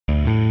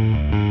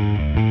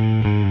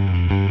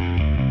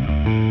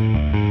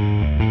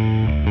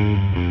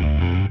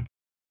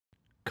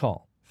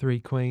3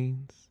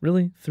 queens.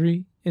 Really?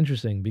 3?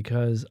 Interesting,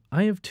 because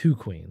I have 2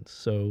 queens,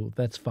 so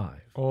that's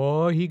 5.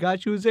 Oh, he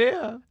got you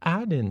there.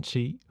 I didn't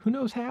cheat. Who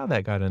knows how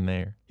that got in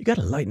there? You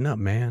gotta lighten up,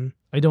 man.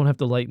 I don't have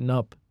to lighten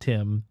up,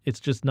 Tim.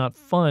 It's just not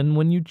fun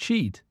when you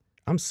cheat.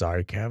 I'm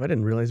sorry, Cav. I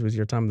didn't realize it was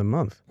your time of the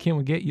month. Can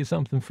we get you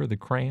something for the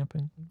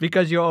cramping?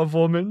 Because you're a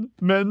woman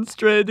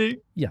menstruating.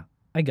 Yeah,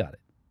 I got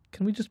it.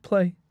 Can we just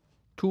play?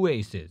 2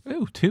 aces.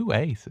 Ooh, 2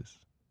 aces.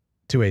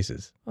 2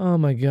 aces. Oh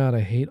my god, I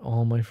hate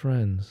all my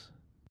friends.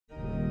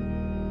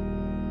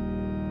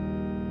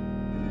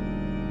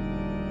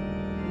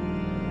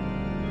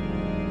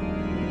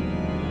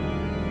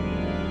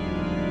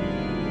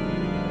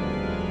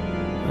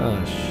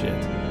 Oh,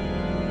 shit.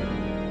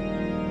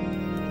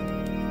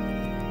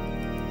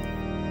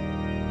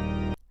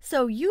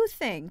 So you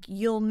think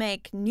you'll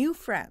make new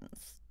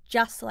friends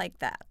just like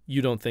that?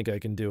 You don't think I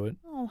can do it?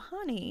 Oh,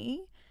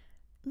 honey.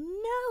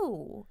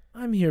 No.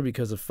 I'm here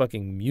because of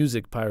fucking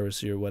music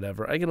piracy or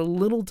whatever. I get a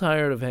little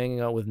tired of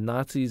hanging out with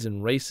Nazis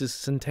and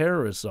racists and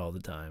terrorists all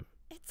the time.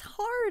 It's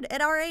hard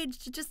at our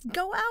age to just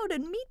go out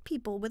and meet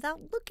people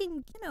without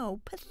looking,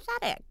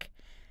 pathetic.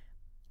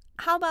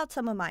 How about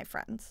some of my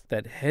friends?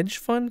 That hedge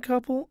fund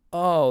couple?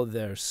 Oh,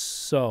 they're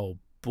so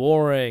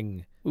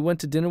boring. We went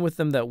to dinner with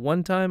them that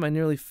one time. I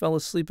nearly fell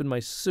asleep in my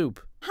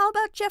soup. How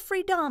about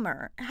Jeffrey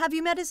Dahmer? Have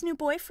you met his new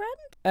boyfriend?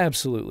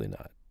 Absolutely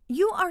not.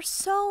 You are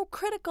so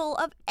critical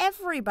of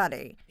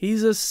everybody.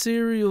 He's a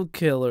serial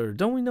killer.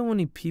 Don't we know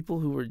any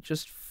people who are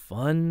just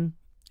fun?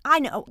 I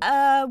know.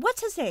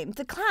 What's his name?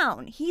 The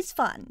clown. He's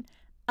fun.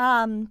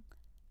 John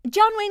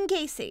Wayne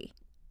Gacy.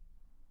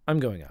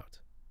 I'm going out.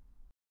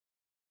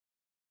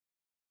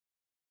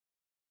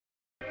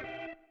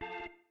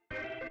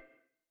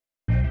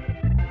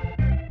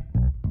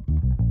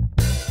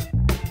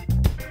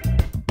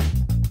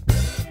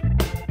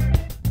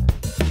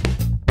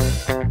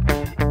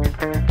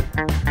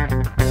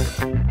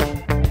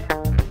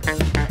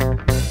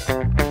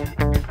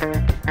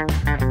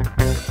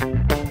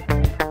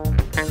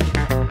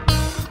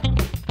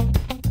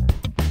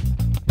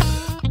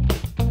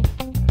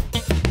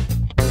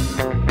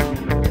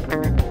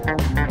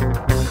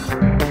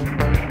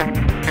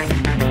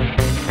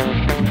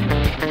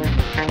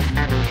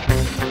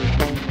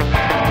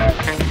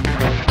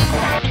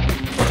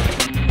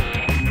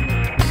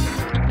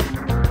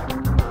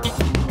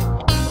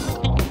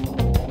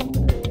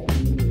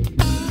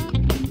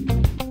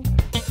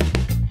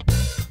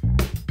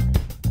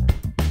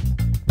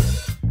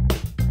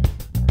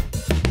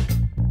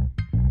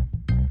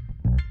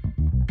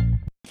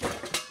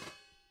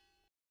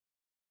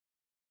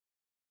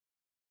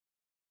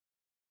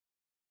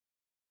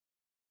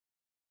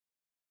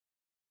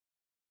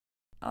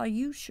 Are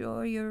you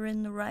sure you're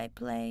in the right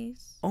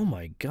place? Oh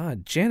my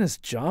god, Janis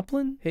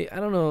Joplin? Hey, I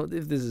don't know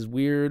if this is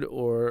weird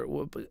or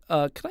what,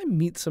 but can I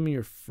meet some of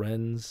your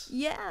friends?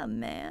 Yeah,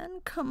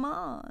 man. Come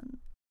on.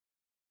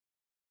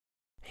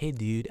 Hey,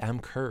 dude, I'm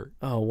Kurt.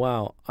 Oh,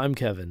 wow. I'm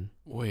Kevin.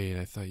 Wait,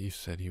 I thought you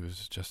said he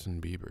was Justin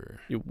Bieber.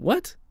 You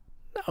what?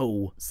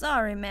 No.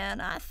 Sorry,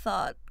 man. I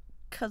thought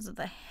 'cause of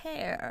the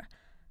hair.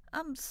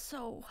 I'm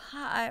so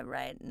high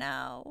right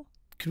now.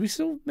 Could we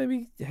still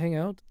maybe hang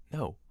out?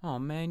 No. Oh,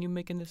 man, you're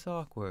making this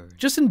awkward.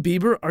 Justin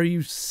Bieber? Are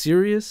you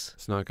serious?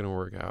 It's not gonna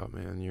work out,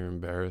 man. You're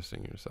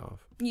embarrassing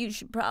yourself. You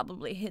should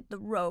probably hit the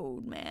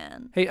road,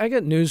 man. Hey, I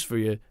got news for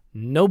you.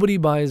 Nobody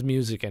buys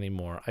music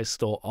anymore. I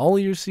stole all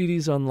your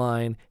CDs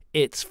online.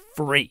 It's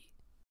free.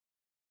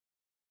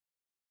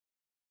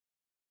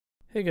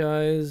 Hey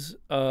guys,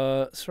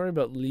 sorry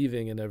about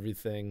leaving and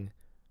everything.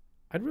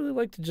 I'd really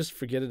like to just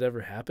forget it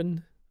ever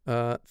happened.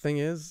 Thing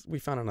is, we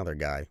found another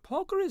guy.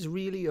 Poker is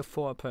really a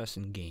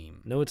 4-person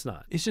game. No, it's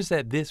not. It's just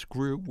that this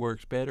group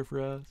works better for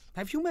us.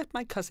 Have you met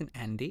my cousin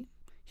Andy?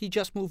 He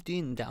just moved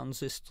in down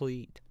the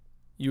street.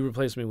 You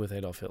replaced me with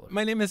Adolf Hitler.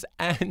 My name is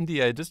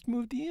Andy. I just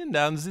moved in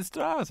down the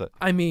Straße.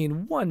 I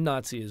mean, one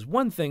Nazi is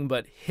one thing,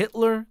 but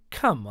Hitler?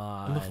 Come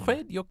on. I'm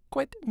afraid you're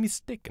quite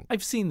mistaken.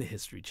 I've seen the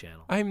History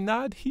Channel. I'm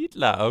not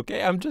Hitler,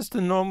 okay? I'm just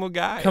a normal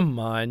guy. Come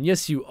on.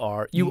 Yes, you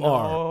are. You No,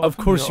 are. Of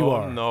course you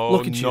are. No,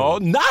 Look at no.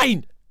 you.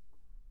 Nine!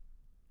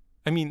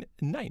 I mean,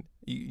 9.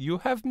 You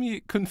have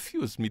me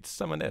confused with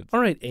someone else.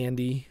 All right,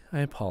 Andy. I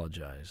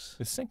apologize.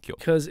 Thank you.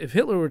 Because if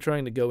Hitler were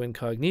trying to go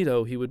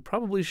incognito, he would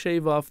probably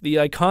shave off the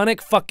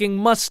iconic fucking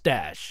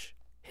mustache.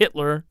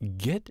 Hitler.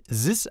 Get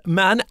this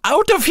man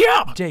out of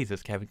here!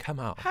 Jesus, Kevin,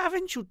 come out.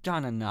 Haven't you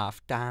done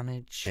enough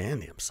damage?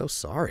 Andy, I'm so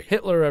sorry.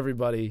 Hitler,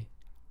 everybody.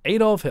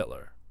 Adolf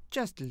Hitler.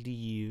 Just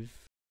leave.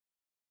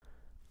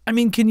 I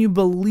mean, can you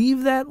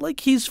believe that? Like,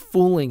 he's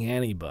fooling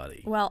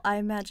anybody. Well, I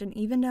imagine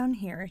even down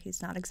here,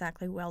 he's not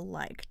exactly well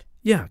liked.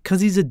 Yeah,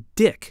 'cause he's a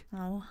dick.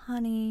 Oh,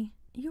 honey,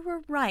 you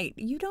were right.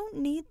 You don't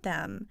need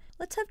them.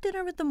 Let's have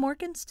dinner with the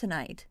Morgans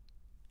tonight.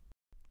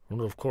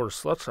 And of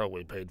course, that's how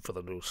we paid for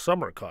the new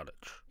summer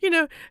cottage. You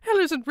know, hell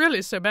isn't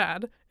really so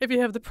bad if you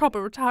have the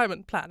proper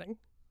retirement planning.